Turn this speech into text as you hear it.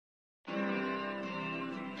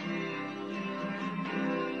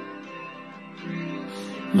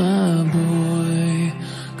My boy,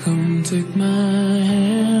 come take my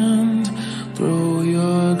hand. Throw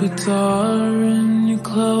your guitar and your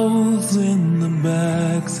clothes in the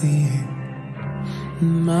backseat.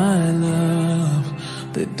 My love,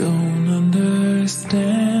 they don't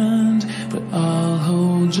understand, but I'll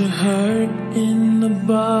hold your hurt in the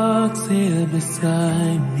box here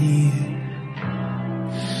beside me.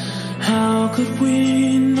 How could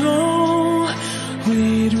we know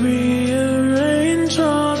we'd rearrange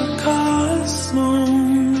all the cosmos?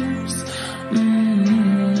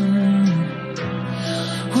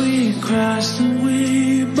 We crashed and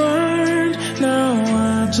we burned. Now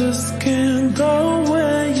I just can't go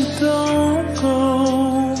where you don't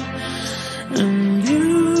go. And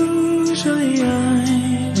usually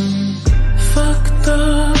I'm fucked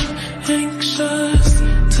up, anxious,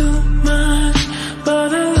 too much,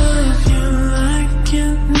 but I love you like you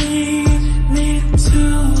need me to.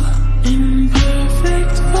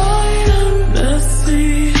 Imperfect, violent,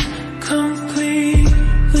 messy,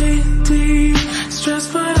 completely deep,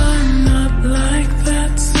 stressed, but I'm not like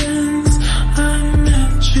that since I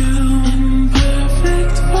met you.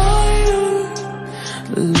 Imperfect, violent,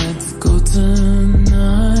 let's go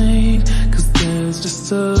tonight, 'cause there's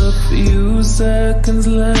just a few seconds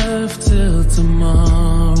left till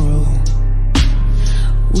tomorrow.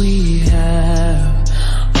 We have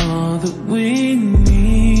all that we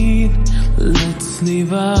need. Let's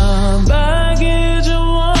leave our baggage and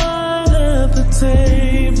wine at the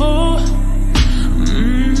table.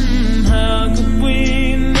 How could we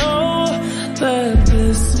know that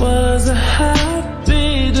this was a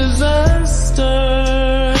happy disaster?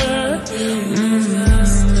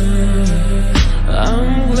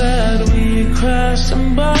 I'm glad we crashed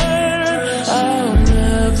and burned. I'll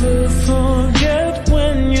never forget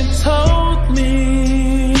when you told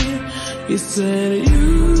me. You said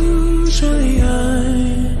usually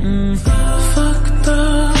I'm fucked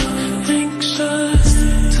up, anxious,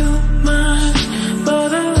 too much, but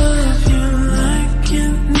I love you like you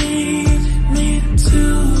need me to.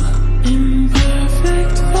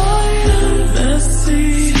 Imperfect, violent,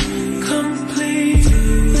 messy,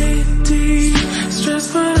 completely deep,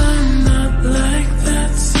 stressed, but I'm not like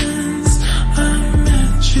that since I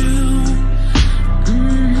met you.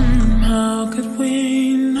 How could we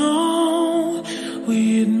know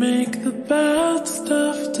we'd make the bad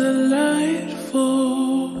stuff delightful?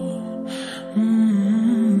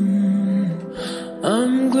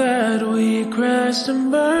 I'm glad we crashed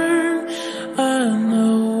and burned. I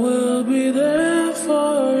know we'll be there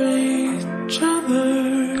for each other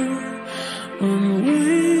when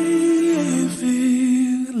we're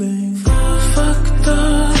feeling fucked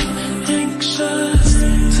up, anxious,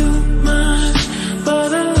 too much, but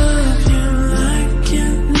I love you like you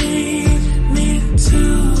need me to.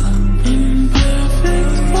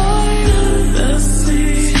 Imperfect, violent,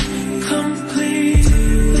 messy,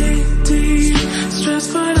 completely deep,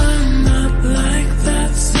 stressed, but